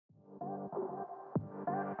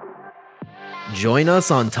Join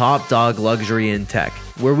us on Top Dog Luxury and Tech,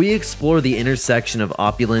 where we explore the intersection of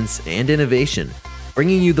opulence and innovation,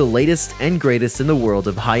 bringing you the latest and greatest in the world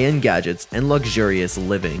of high-end gadgets and luxurious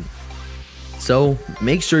living. So,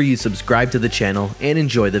 make sure you subscribe to the channel and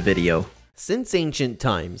enjoy the video. Since ancient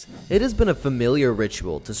times, it has been a familiar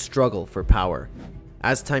ritual to struggle for power.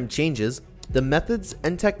 As time changes, the methods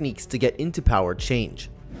and techniques to get into power change.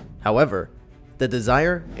 However, the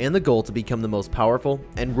desire and the goal to become the most powerful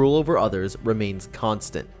and rule over others remains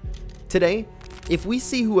constant. Today, if we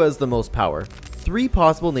see who has the most power, three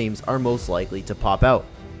possible names are most likely to pop out: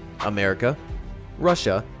 America,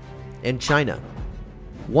 Russia, and China.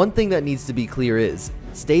 One thing that needs to be clear is,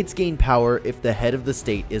 states gain power if the head of the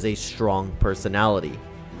state is a strong personality.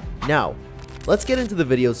 Now, let's get into the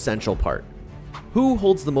video's central part. Who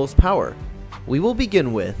holds the most power? We will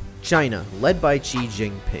begin with China, led by Xi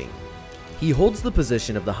Jinping. He holds the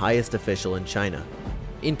position of the highest official in China.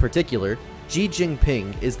 In particular, Xi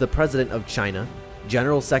Jinping is the president of China,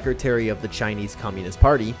 general secretary of the Chinese Communist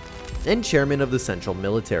Party, and chairman of the Central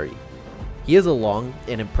Military. He has a long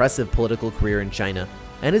and impressive political career in China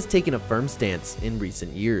and has taken a firm stance in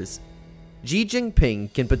recent years. Xi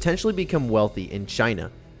Jinping can potentially become wealthy in China,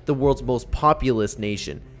 the world's most populous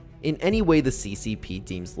nation, in any way the CCP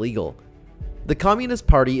deems legal. The Communist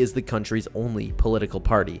Party is the country's only political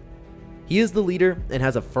party. He is the leader and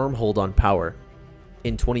has a firm hold on power.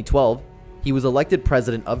 In 2012, he was elected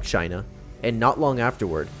president of China, and not long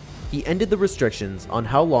afterward, he ended the restrictions on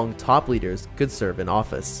how long top leaders could serve in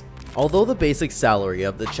office. Although the basic salary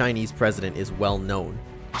of the Chinese president is well known,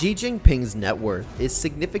 Xi Jinping's net worth is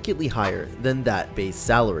significantly higher than that base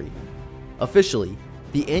salary. Officially,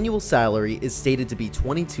 the annual salary is stated to be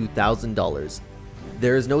 $22,000.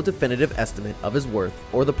 There is no definitive estimate of his worth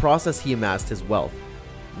or the process he amassed his wealth.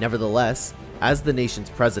 Nevertheless, as the nation's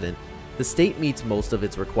president, the state meets most of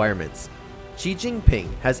its requirements. Xi Jinping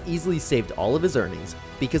has easily saved all of his earnings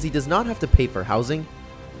because he does not have to pay for housing,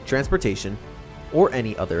 transportation, or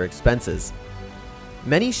any other expenses.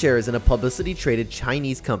 Many shares in a publicity-traded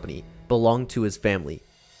Chinese company belong to his family.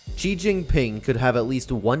 Xi Jinping could have at least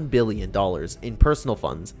 $1 billion in personal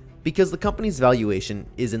funds because the company's valuation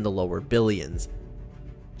is in the lower billions.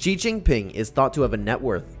 Xi Jinping is thought to have a net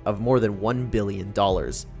worth of more than $1 billion.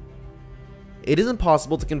 It is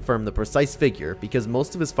impossible to confirm the precise figure because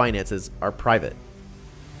most of his finances are private.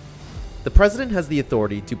 The president has the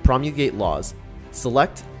authority to promulgate laws,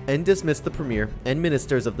 select and dismiss the premier and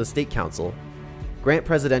ministers of the state council, grant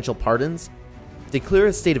presidential pardons, declare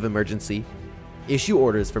a state of emergency, issue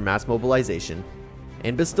orders for mass mobilization,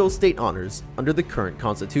 and bestow state honors under the current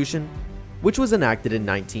constitution, which was enacted in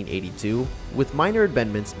 1982 with minor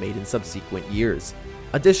amendments made in subsequent years.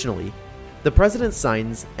 Additionally, the president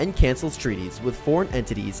signs and cancels treaties with foreign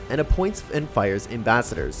entities and appoints and fires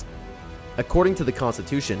ambassadors. According to the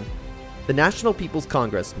Constitution, the National People's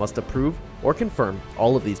Congress must approve or confirm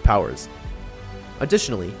all of these powers.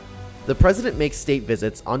 Additionally, the president makes state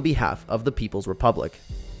visits on behalf of the People's Republic.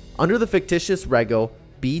 Under the fictitious Rego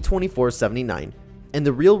B-2479 and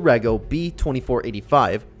the real Rego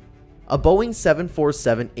B-2485, a Boeing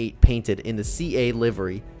 747-8 painted in the CA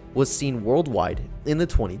livery was seen worldwide in the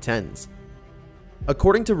 2010s.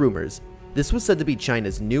 According to rumors, this was said to be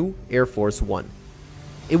China's new Air Force One.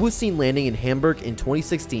 It was seen landing in Hamburg in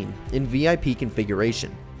 2016 in VIP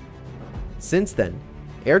configuration. Since then,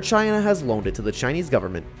 Air China has loaned it to the Chinese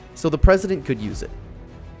government so the president could use it.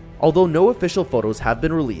 Although no official photos have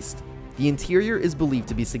been released, the interior is believed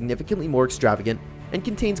to be significantly more extravagant and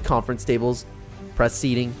contains conference tables, press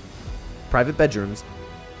seating, private bedrooms,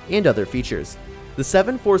 and other features. The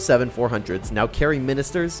 747-400s now carry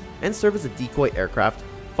ministers and serve as a decoy aircraft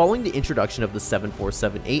following the introduction of the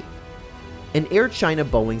 747-8. An Air China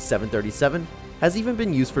Boeing 737 has even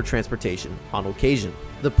been used for transportation on occasion.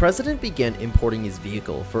 The president began importing his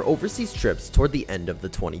vehicle for overseas trips toward the end of the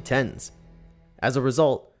 2010s. As a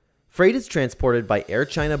result, freight is transported by Air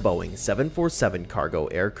China Boeing 747 cargo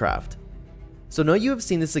aircraft. So now you have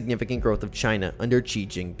seen the significant growth of China under Xi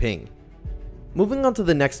Jinping. Moving on to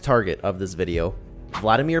the next target of this video,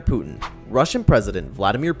 Vladimir Putin. Russian President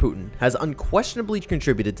Vladimir Putin has unquestionably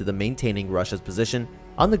contributed to the maintaining Russia's position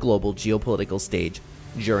on the global geopolitical stage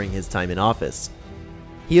during his time in office.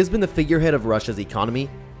 He has been the figurehead of Russia's economy,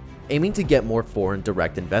 aiming to get more foreign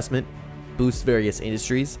direct investment, boost various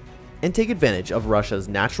industries, and take advantage of Russia's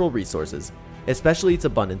natural resources, especially its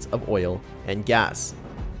abundance of oil and gas.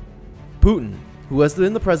 Putin, who has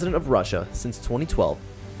been the president of Russia since 2012,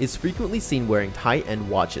 is frequently seen wearing high-end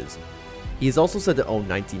watches. He is also said to own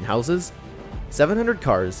 19 houses, 700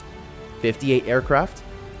 cars, 58 aircraft,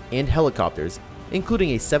 and helicopters,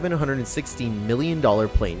 including a $716 million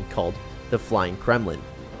plane called the Flying Kremlin,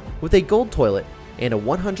 with a gold toilet and a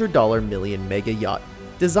 $100 million mega yacht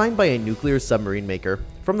designed by a nuclear submarine maker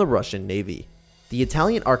from the Russian Navy. The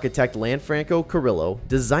Italian architect Lanfranco Carrillo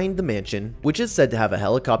designed the mansion, which is said to have a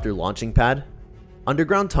helicopter launching pad,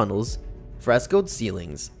 underground tunnels, frescoed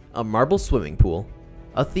ceilings, a marble swimming pool,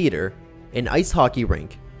 a theater, an ice hockey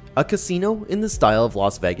rink, a casino in the style of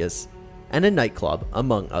Las Vegas, and a nightclub,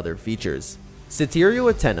 among other features.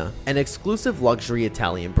 Citerio Atena, an exclusive luxury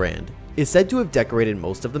Italian brand, is said to have decorated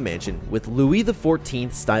most of the mansion with Louis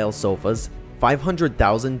XIV style sofas,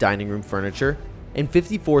 $500,000 dining room furniture, and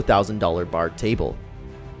 $54,000 bar table.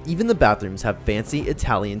 Even the bathrooms have fancy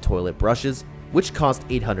Italian toilet brushes, which cost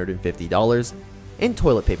 $850, and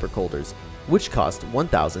toilet paper holders, which cost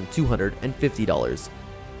 $1,250.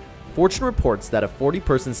 Fortune reports that a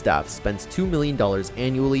 40-person staff spends $2 million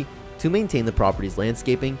annually to maintain the property's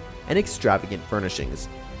landscaping and extravagant furnishings.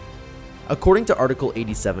 According to Article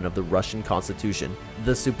 87 of the Russian Constitution,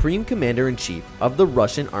 the Supreme Commander-in-Chief of the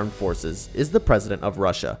Russian Armed Forces is the President of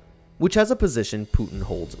Russia, which has a position Putin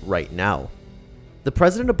holds right now. The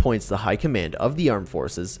President appoints the High Command of the Armed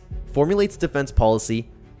Forces, formulates defense policy,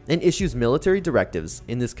 and issues military directives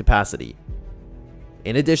in this capacity.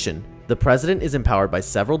 In addition, the President is empowered by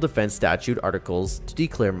several defense statute articles to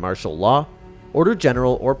declare martial law, order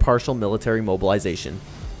general or partial military mobilization,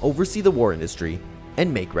 oversee the war industry,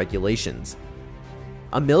 and make regulations.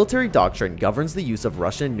 A military doctrine governs the use of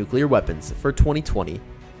Russian nuclear weapons for 2020.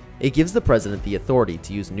 It gives the President the authority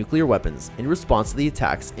to use nuclear weapons in response to the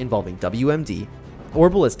attacks involving WMD or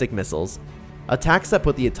ballistic missiles, attacks that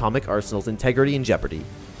put the atomic arsenal's integrity in jeopardy,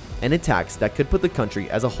 and attacks that could put the country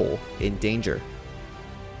as a whole in danger.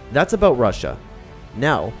 That's about Russia.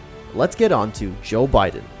 Now, let's get on to Joe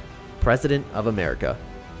Biden, President of America.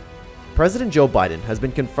 President Joe Biden has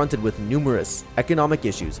been confronted with numerous economic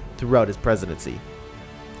issues throughout his presidency.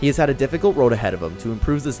 He has had a difficult road ahead of him to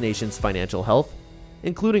improve this nation's financial health,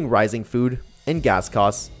 including rising food and gas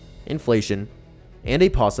costs, inflation, and a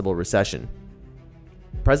possible recession.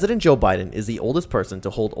 President Joe Biden is the oldest person to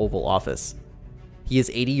hold Oval Office. He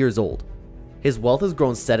is 80 years old. His wealth has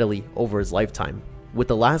grown steadily over his lifetime, with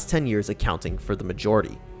the last 10 years accounting for the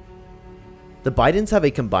majority. The Bidens have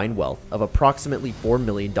a combined wealth of approximately $4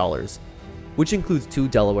 million, which includes 2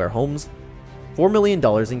 Delaware homes, $4 million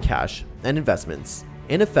in cash and investments,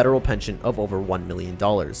 and a federal pension of over $1 million.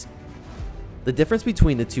 The difference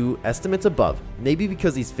between the two estimates above may be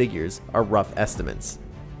because these figures are rough estimates.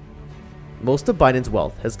 Most of Biden's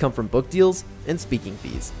wealth has come from book deals and speaking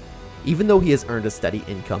fees, even though he has earned a steady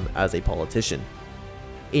income as a politician.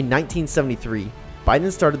 In 1973,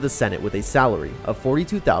 Biden started the Senate with a salary of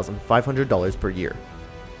 $42,500 per year.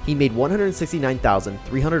 He made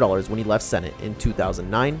 $169,300 when he left Senate in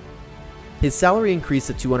 2009. His salary increased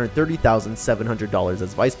to $230,700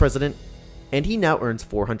 as vice president, and he now earns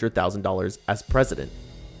 $400,000 as president.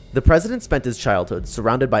 The president spent his childhood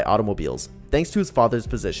surrounded by automobiles, thanks to his father's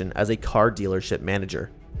position as a car dealership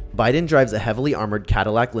manager. Biden drives a heavily armored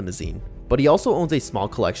Cadillac limousine, but he also owns a small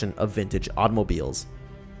collection of vintage automobiles.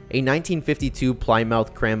 A 1952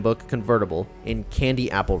 Plymouth Cranbrook convertible in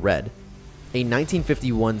candy apple red, a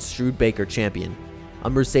 1951 Studebaker Champion, a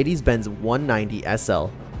Mercedes-Benz 190 SL,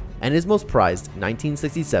 and his most prized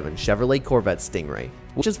 1967 Chevrolet Corvette Stingray,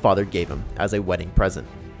 which his father gave him as a wedding present.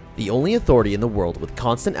 The only authority in the world with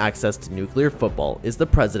constant access to nuclear football is the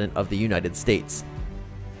President of the United States.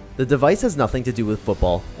 The device has nothing to do with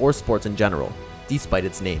football or sports in general, despite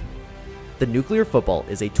its name. The nuclear football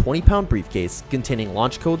is a 20-pound briefcase containing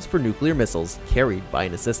launch codes for nuclear missiles carried by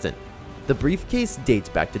an assistant. The briefcase dates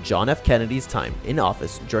back to John F. Kennedy's time in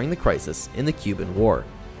office during the crisis in the Cuban War.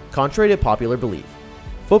 Contrary to popular belief,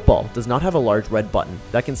 football does not have a large red button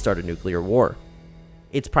that can start a nuclear war.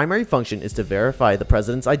 Its primary function is to verify the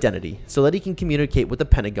president's identity so that he can communicate with the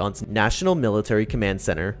Pentagon's National Military Command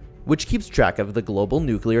Center, which keeps track of the global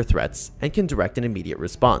nuclear threats and can direct an immediate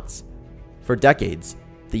response. For decades,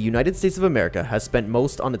 the United States of America has spent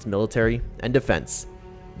most on its military and defense.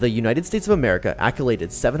 The United States of America accoladed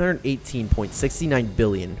 $718.69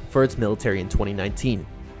 billion for its military in 2019.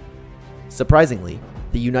 Surprisingly,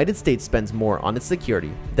 the United States spends more on its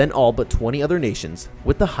security than all but 20 other nations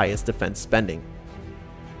with the highest defense spending.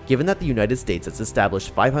 Given that the United States has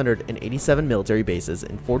established 587 military bases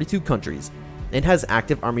in 42 countries and has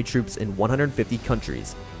active army troops in 150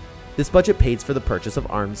 countries, this budget pays for the purchase of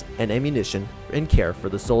arms and ammunition and care for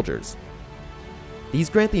the soldiers. These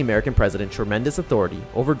grant the American president tremendous authority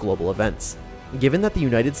over global events. Given that the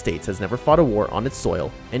United States has never fought a war on its soil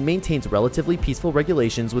and maintains relatively peaceful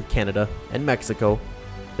regulations with Canada and Mexico,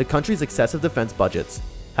 the country's excessive defense budgets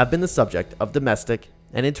have been the subject of domestic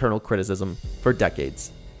and internal criticism for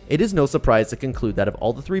decades. It is no surprise to conclude that of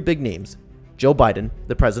all the three big names, Joe Biden,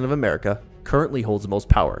 the President of America, currently holds the most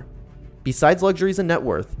power. Besides luxuries and net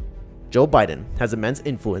worth, Joe Biden has immense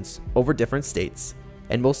influence over different states,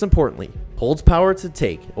 and most importantly, holds power to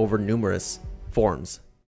take over numerous forms